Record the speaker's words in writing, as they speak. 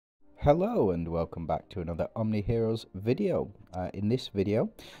Hello and welcome back to another OMNIHEROES video. In this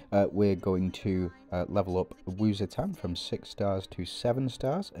video, we're going to level up Zetian from 6 stars to 7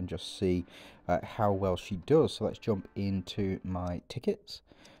 stars and just see how well she does. So let's jump into my tickets.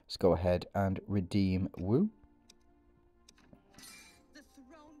 Let's go ahead and redeem Wu. The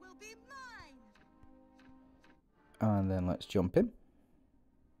throne will be mine. And then let's jump in.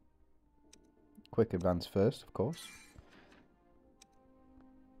 Quick advance first, of course.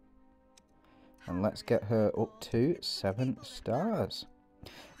 And let's get her up to 7 stars.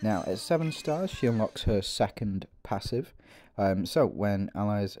 Now, at 7 stars, she unlocks her second passive. So when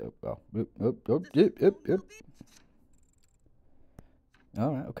allies...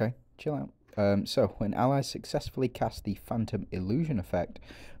 Alright, okay. Chill out. So, when allies successfully cast the Phantom Illusion effect,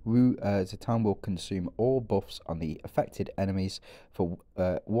 Zetian will consume all buffs on the affected enemies. For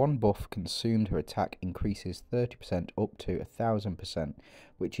one buff consumed, her attack increases 30% up to 1000%,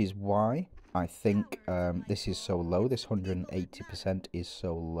 which is why I think this is so low. This 180% is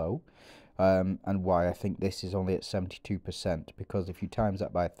so low. And why I think this is only at 72%, because if you times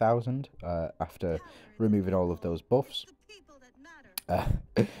that by 1000 after removing all of those buffs,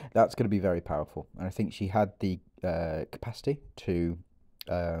 that's going to be very powerful. And I think she had the capacity to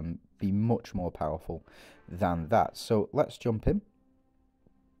be much more powerful than that. So let's jump in.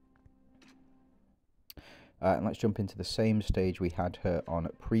 And let's jump into the same stage we had her on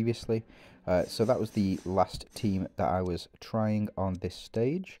previously. So that was the last team that I was trying on this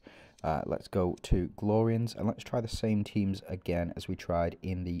stage. Let's go to Glorians and let's try the same teams again as we tried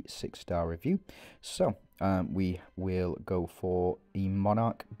in the 6-star review. So we will go for the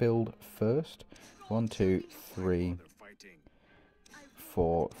Monarch build first. 1, 2, 3,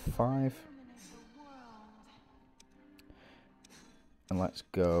 4, 5. And let's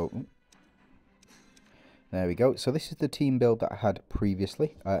go. There we go. So this is the team build that I had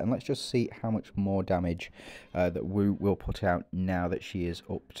previously. And let's just see how much more damage that Wu will put out now that she is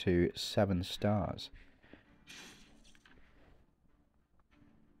up to 7 stars.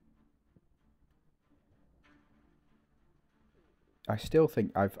 I still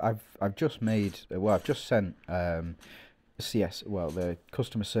think I've just made, well, I've just sent CS, well, the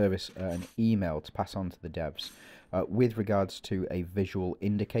customer service an email to pass on to the devs with regards to a visual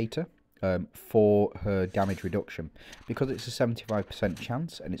indicator for her damage reduction. Because it's a 75%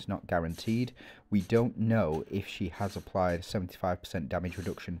 chance and it's not guaranteed, we don't know if she has applied a 75% damage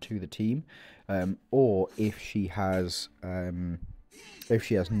reduction to the team or if she has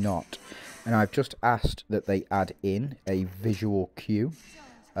not. And I've just asked that they add in a visual cue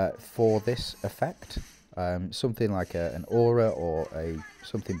for this effect, something like an aura or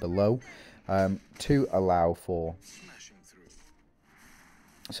something below, to allow for.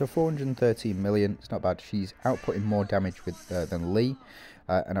 So 413 million, it's not bad. She's outputting more damage than Lee,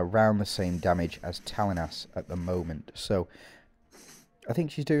 and around the same damage as Talinas at the moment. So I think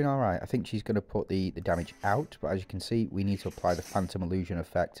she's doing alright. I think she's going to put the damage out, but as you can see, we need to apply the Phantom Illusion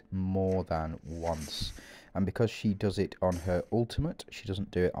effect more than once. And because she does it on her ultimate, she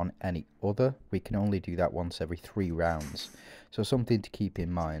doesn't do it on any other. We can only do that once every 3 rounds. So something to keep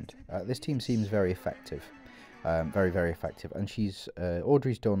in mind. This team seems very effective. Very, very effective. And she's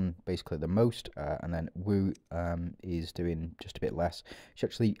Audrey's done basically the most, and then Wu is doing just a bit less. She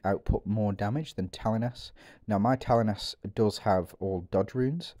actually output more damage than Talinas. Now, my Talinas does have all dodge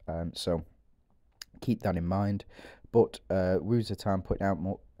runes, so keep that in mind. But Wu Zetian putting out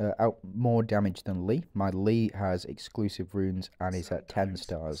more damage than Lee. My Lee has exclusive runes and is at 10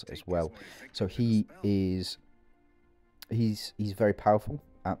 stars as well. So he's very powerful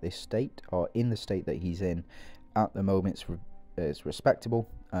at this state, or in the state that he's in at the moment. It's respectable,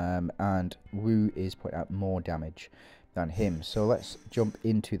 and Wu is putting out more damage than him. So let's jump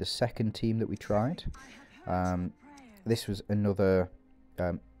into the second team that we tried. This was another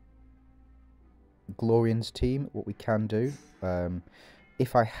Glorians team. What we can do,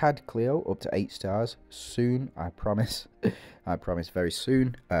 if I had Cleo up to 8 stars soon, I promise I promise very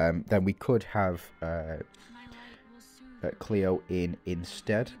soon, then we could have Cleo in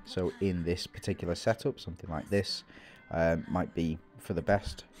instead. So in this particular setup, something like this might be for the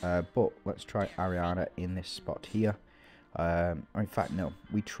best, but let's try Ariana in this spot here. In fact, no,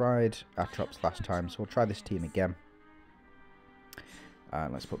 we tried Atrops last time, so we'll try this team again.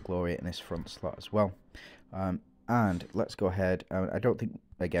 Let's put Gloria in this front slot as well, and let's go ahead. I don't think,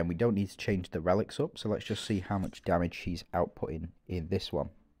 again, we don't need to change the relics up, so let's just see how much damage she's outputting in this one.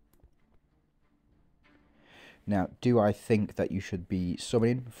 Now, do I think that you should be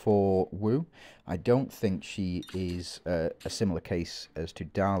summoning for Wu? I don't think she is a similar case as to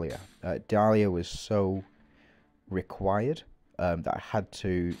Dahlia. Dahlia was so required that I had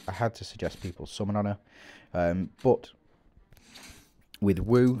to suggest people summon on her. But with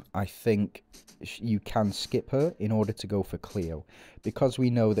Wu, I think you can skip her in order to go for Cleo, because we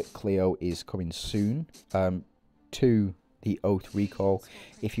know that Cleo is coming soon to the Oath Recall.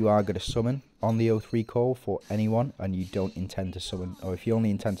 If you are going to summon on the Oath Recall for anyone and you don't intend to summon, or if you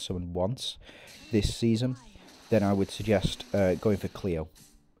only intend to summon once this season, then I would suggest going for Cleo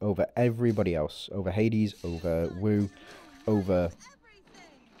over everybody else, over Hades, over Wu, over...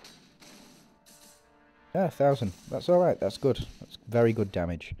 Yeah, 1,000. That's all right. That's good. That's very good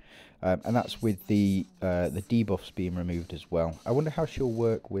damage, and that's with the debuffs being removed as well. I wonder how she'll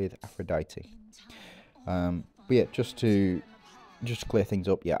work with Aphrodite. But yeah, just to clear things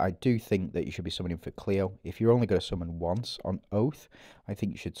up, yeah, I do think that you should be summoning for Cleo. If you're only going to summon once on Oath, I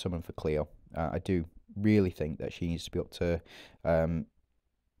think you should summon for Cleo. I do really think that she needs to be up to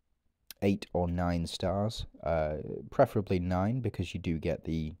 8 or 9 stars, preferably 9, because you do get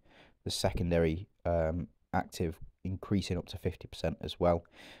the secondary active increasing up to 50% as well.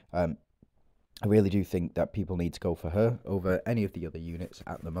 I really do think that people need to go for her over any of the other units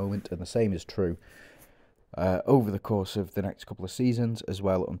at the moment, and the same is true over the course of the next couple of seasons as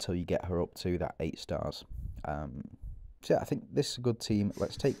well, until you get her up to that 8 stars. So yeah, I think this is a good team.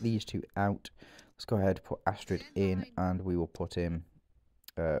 Let's take these two out. Let's go ahead, put Astrid in, and we will put in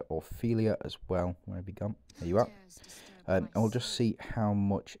Ophelia as well. Where have you gone? There you are. And we'll just see how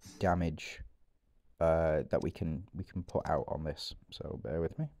much damage that we can put out on this. So bear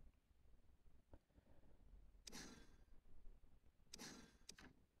with me.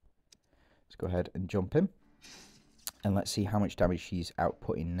 Let's go ahead and jump in, and let's see how much damage she's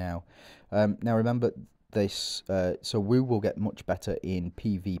outputting now. Now remember this. So Wu will get much better in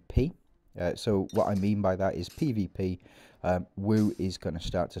PvP. So what I mean by that is PvP. Wu is going to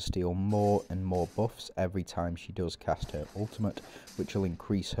start to steal more and more buffs every time she does cast her ultimate, which will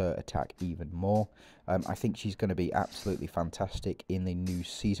increase her attack even more. I think she's going to be absolutely fantastic in the new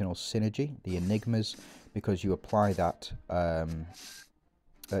seasonal synergy, the Enigmas, because you apply that.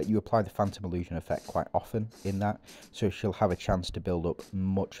 You apply the Phantom Illusion effect quite often in that, so she'll have a chance to build up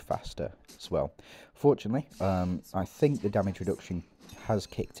much faster as well. Fortunately, I think the damage reduction has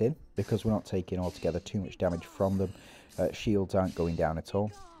kicked in, because we're not taking altogether too much damage from them. Shields aren't going down at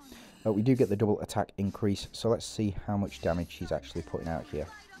all. We do get the double attack increase, so let's see how much damage she's actually putting out here.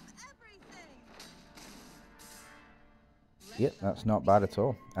 Yep, that's not bad at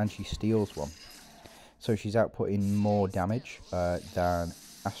all, and she steals one. So she's outputting more damage than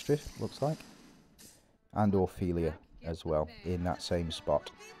Astrid, looks like, and Ophelia as well in that same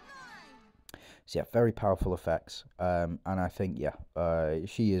spot. So yeah, very powerful effects, and I think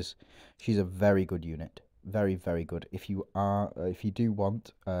she's a very good unit, very good. If you do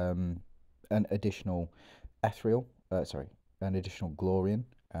want an additional ethereal, an additional Glorian,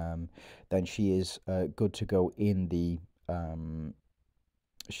 then she is good to go in the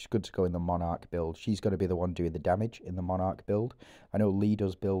she's good to go in the Monarch build. She's going to be the one doing the damage in the Monarch build. I know Lee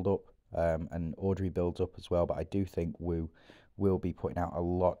does build up, and Audrey builds up as well, but I do think Wu will be putting out a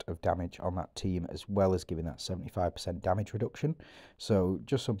lot of damage on that team, as well as giving that 75% damage reduction. So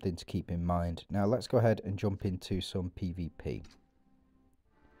just something to keep in mind. Now let's go ahead and jump into some PvP.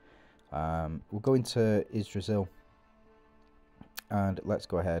 We'll go into Yggdrasil, and let's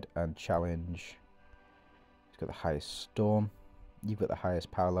go ahead and challenge. He's got the highest storm. You've got the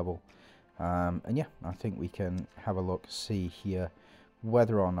highest power level, and yeah, I think we can have a look, see here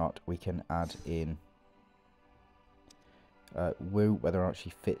whether or not we can add in Wu, whether or not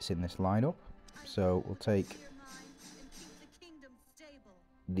she fits in this lineup. So we'll take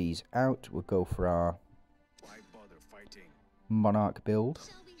these out. We'll go for our Monarch build.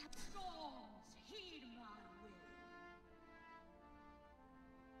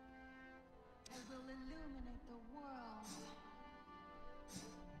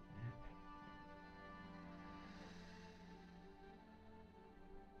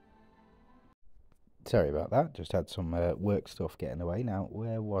 Sorry about that, just had some work stuff getting in the way. Now,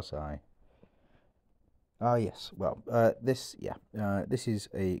 where was I? Ah, yes, well, this is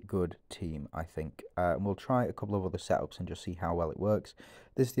a good team, I think. And we'll try a couple of other setups and just see how well it works.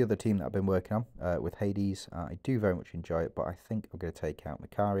 This is the other team that I've been working on with Hades. I do very much enjoy it, but I think I'm going to take out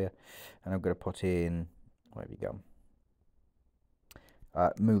Macaria, and I'm going to put in, where have you gone?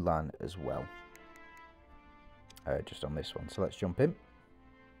 Mulan as well, just on this one. So let's jump in.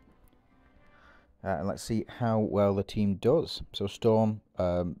 And let's see how well the team does. So Storm,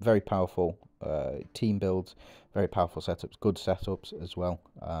 very powerful team builds, very powerful setups, good setups as well.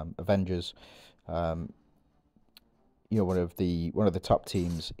 Avengers, one of the top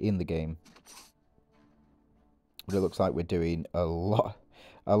teams in the game. But it looks like we're doing a lot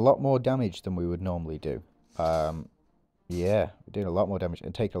more damage than we would normally do. Yeah, we're doing a lot more damage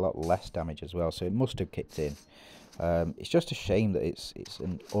and take a lot less damage as well. So it must have kicked in. It's just a shame that it's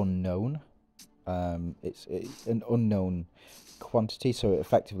an unknown. It's an unknown quantity, so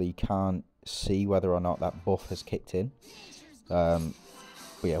effectively you can't see whether or not that buff has kicked in. But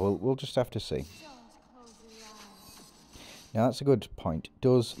yeah, we'll just have to see. Now that's a good point.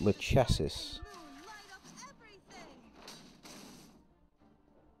 Does Lachesis...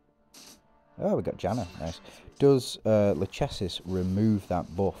 Oh, we got Janna. Nice. Does Lachesis remove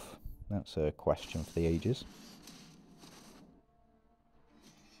that buff? That's a question for the ages.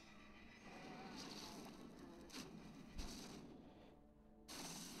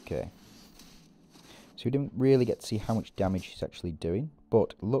 Okay. So we didn't really get to see how much damage she's actually doing,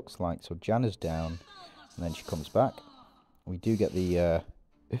 but looks like so Janna's down, and then she comes back. We do get the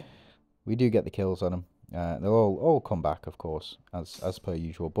kills on them. They'll all come back, of course, as per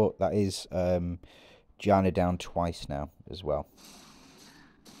usual. But that is Janna down twice now as well.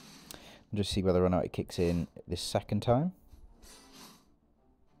 I'll just see whether or not it kicks in this second time.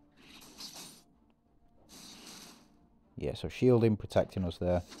 Yeah, so shielding, protecting us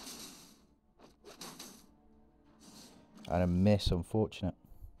there. And a miss, unfortunate.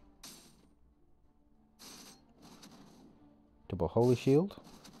 Double holy shield.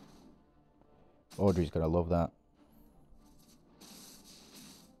 Audrey's going to love that.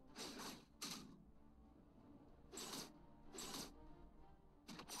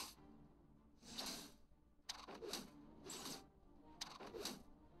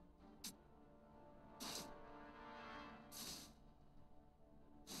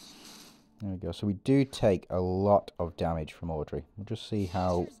 There we go. So we do take a lot of damage from Audrey. We'll just see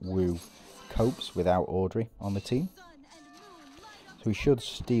how Wu copes without Audrey on the team. So we should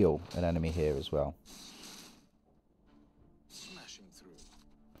steal an enemy here as well.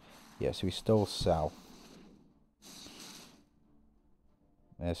 Yeah, so we stole Sal.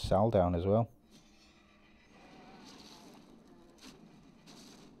 There's Sal down as well.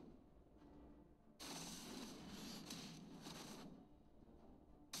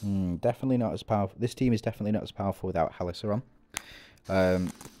 Definitely not as powerful. This team is definitely not as powerful without Halissa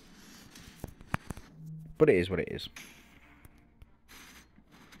on. But it is what it is.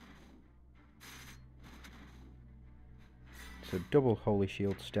 So double holy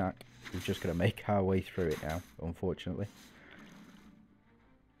shield stack. We're just going to make our way through it now, unfortunately.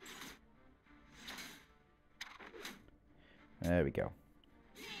 There we go.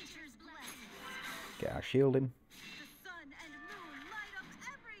 Get our shielding.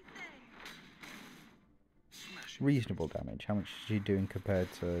 Reasonable damage. How much is she doing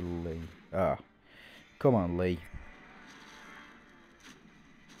compared to Lee? Ah, come on, Lee.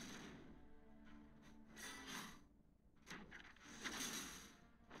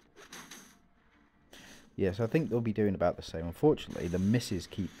 Yes, I think they'll be doing about the same. Unfortunately, the misses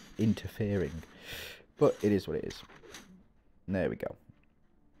keep interfering, but it is what it is. There we go.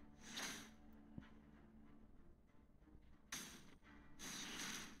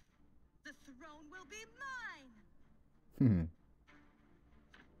 The throne will be mine.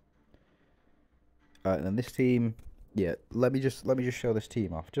 And then this team, yeah. Let me just show this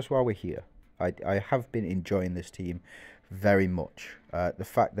team off just while we're here. I have been enjoying this team very much. The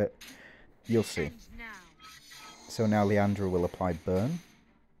fact that you'll see. So now Leandra will apply burn.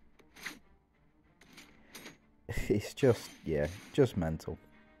 It's just, yeah, just mental.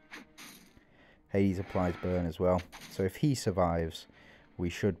 Hades applies burn as well. So if he survives, we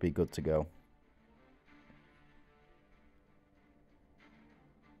should be good to go.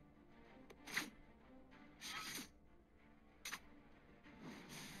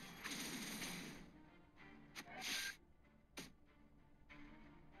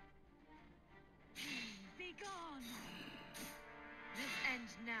 Be gone. This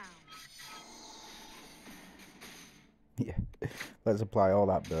ends now. Yeah, let's apply all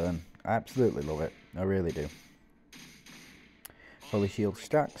that burn. I absolutely love it. I really do. Holy shield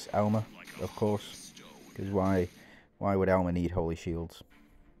stacks. Elma, of course. Because why would Elma need holy shields?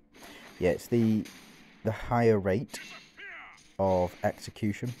 Yeah, it's the higher rate of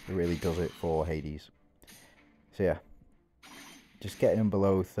execution that really does it for Hades. So yeah, just getting them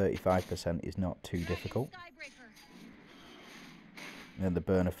below 35% is not too difficult. And then the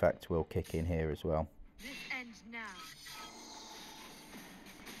burn effect will kick in here as well. This ends now.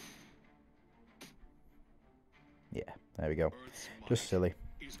 Yeah, there we go. Just silly.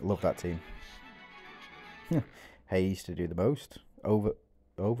 Love that team. Hades to do the most. Over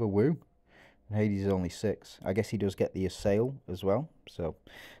Wu. And Hades is only 6. I guess he does get the assail as well. So,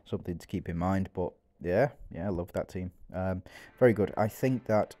 something to keep in mind. But, Yeah, I love that team. Very good. I think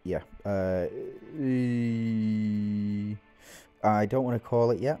that, yeah. I don't want to call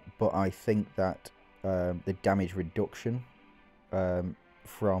it yet, but I think that the damage reduction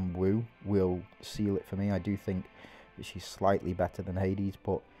from Wu will seal it for me. I do think that she's slightly better than Hades,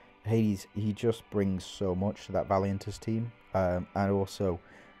 but Hades, he just brings so much to that Valiant's team. And also,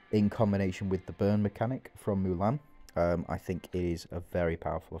 in combination with the burn mechanic from Mulan, I think it is a very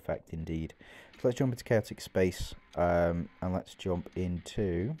powerful effect indeed. So let's jump into Chaotic Space, and let's jump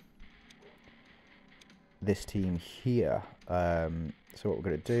into this team here. So what we're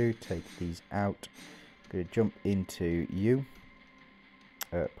going to do, take these out. I'm going to jump into you.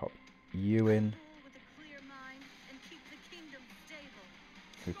 Pop you in.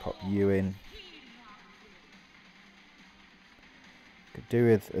 We pop you in. Could do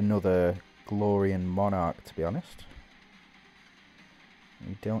with another Glorian Monarch, to be honest.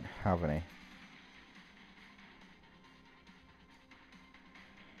 We don't have any.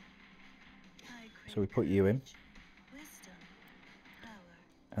 So we put you in.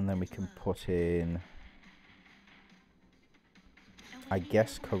 And then we can put in, I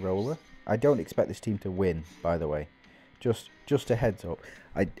guess, Corolla. I don't expect this team to win, by the way. Just a heads up.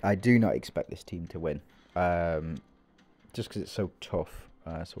 I do not expect this team to win. Just because it's so tough.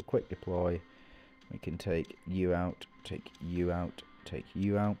 So we'll quick deploy. We can take you out, take you out, take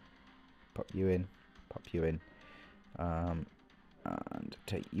you out. Pop you in, pop you in. And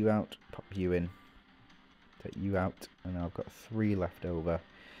take you out, pop you in. Take you out. And now I've got 3 left over.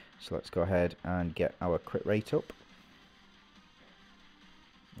 So let's go ahead and get our crit rate up.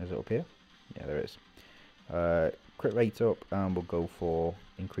 Is it up here? Yeah, there is. Crit rate up, and we'll go for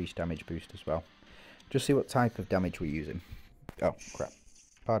increased damage boost as well. Just see what type of damage we're using. Oh, crap.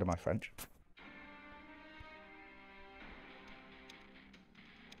 Pardon my French.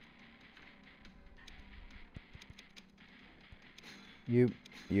 You.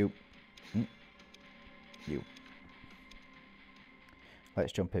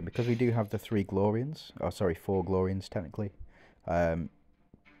 Let's jump in. Because we do have the 3 Glorians, oh sorry, 4 Glorians technically, and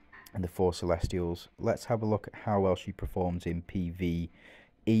the 4 Celestials, let's have a look at how well she performs in PvE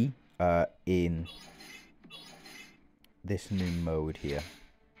in this new mode here.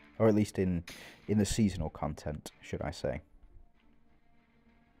 Or at least in the seasonal content, should I say.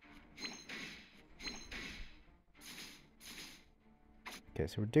 Okay,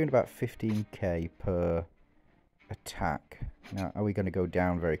 so we're doing about 15k per attack. Now, are we going to go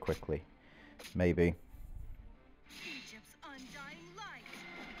down very quickly? Maybe. Egypt's undying light.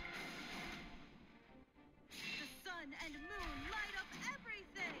 The sun and moon light up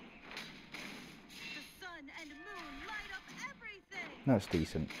everything. The sun and moon light up everything. That's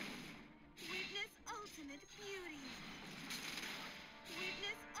decent. Witness ultimate beauty.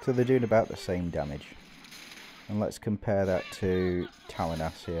 Witness So they're doing about the same damage. And let's compare that to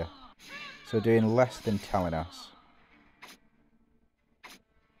Talinas here. So doing less than Talinas.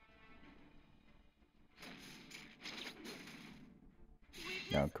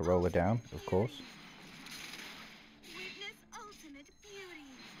 Now Corolla down, of course. Witness ultimate beauty.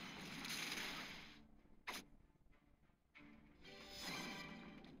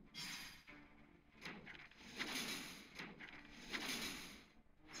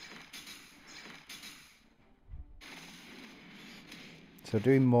 So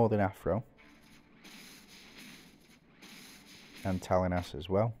doing more than Afro. And Talinas as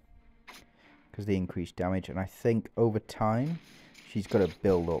well. Because the increased damage. And I think over time, she's got to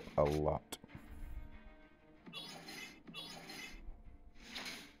build up a lot.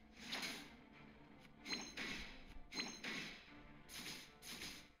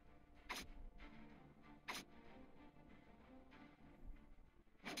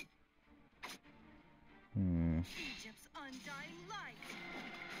 Egypt's undying light.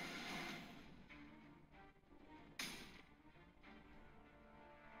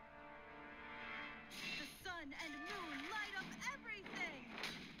 The sun and moon light up everything.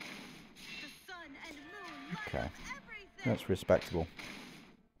 The sun and moon light Okay. up everything. That's respectable.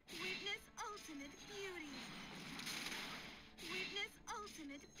 Witness ultimate beauty. Witness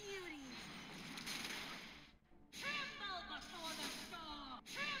ultimate beauty. Tremble before the storm.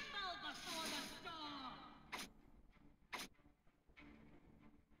 Tremble before the storm.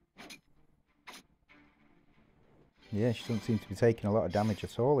 Yeah, she doesn't seem to be taking a lot of damage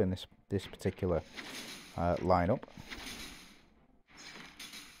at all in this particular lineup.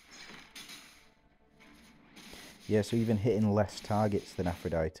 Yeah, so even hitting less targets than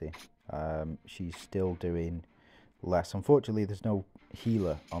Aphrodite, she's still doing less. Unfortunately, there's no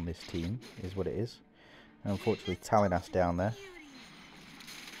healer on this team, is what it is. And unfortunately, Talinas down there.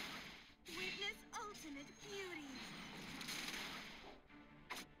 Witness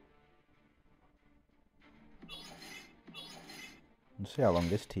Let's see how long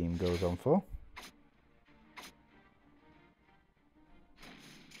this team goes on for.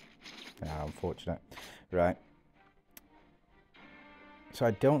 Ah, unfortunate. Right. So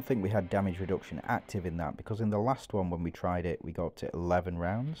I don't think we had damage reduction active in that, because in the last one when we tried it, we got up to 11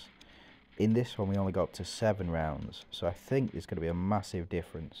 rounds. In this one, we only got up to 7 rounds. So I think there's going to be a massive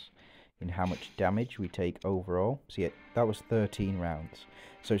difference in how much damage we take overall. See, that was 13 rounds.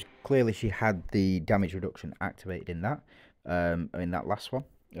 So clearly she had the damage reduction activated in that last one.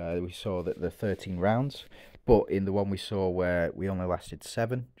 We saw that the 13 rounds, but in the one we saw where we only lasted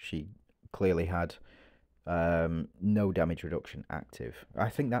 7, she clearly had no damage reduction active. I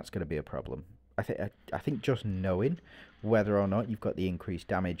think that's going to be a problem. I think just knowing whether or not you've got the increased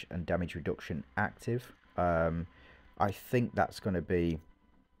damage and damage reduction active, I think that's going to be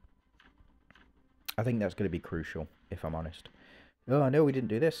crucial, if I'm honest. Oh, no, we didn't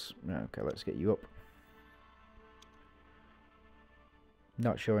do this. Okay, let's get you up.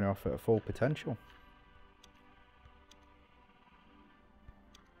 Not showing off at full potential.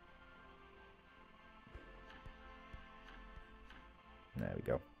 There we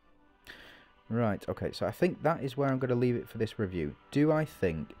go. Right, okay, so I think that is where I'm going to leave it for this review. Do I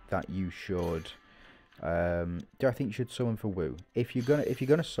think that you should summon for Wu? If you're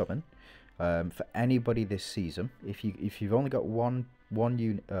gonna summon for anybody this season, if you've only got one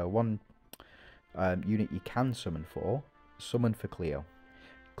unit you can summon for Cleo.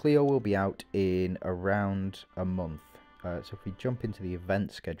 Cleo will be out in around a month. So if we jump into the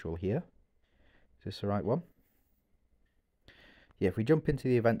event schedule here, is this the right one? Yeah, if we jump into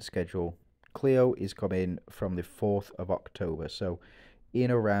the event schedule, Cleo is coming from the 4th of October, so in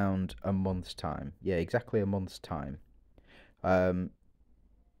around a month's time. Yeah, exactly a month's time. I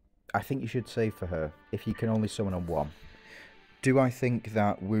think you should save for her if you can only summon on one. Do I think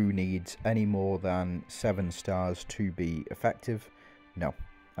that Wu needs any more than 7 stars to be effective? No.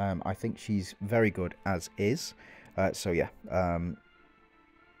 I think she's very good as is. So yeah,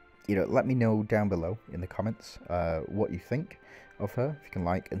 let me know down below in the comments what you think of her. If you can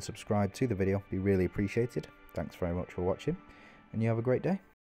like and subscribe to the video, be really appreciated. Thanks very much for watching, and you have a great day.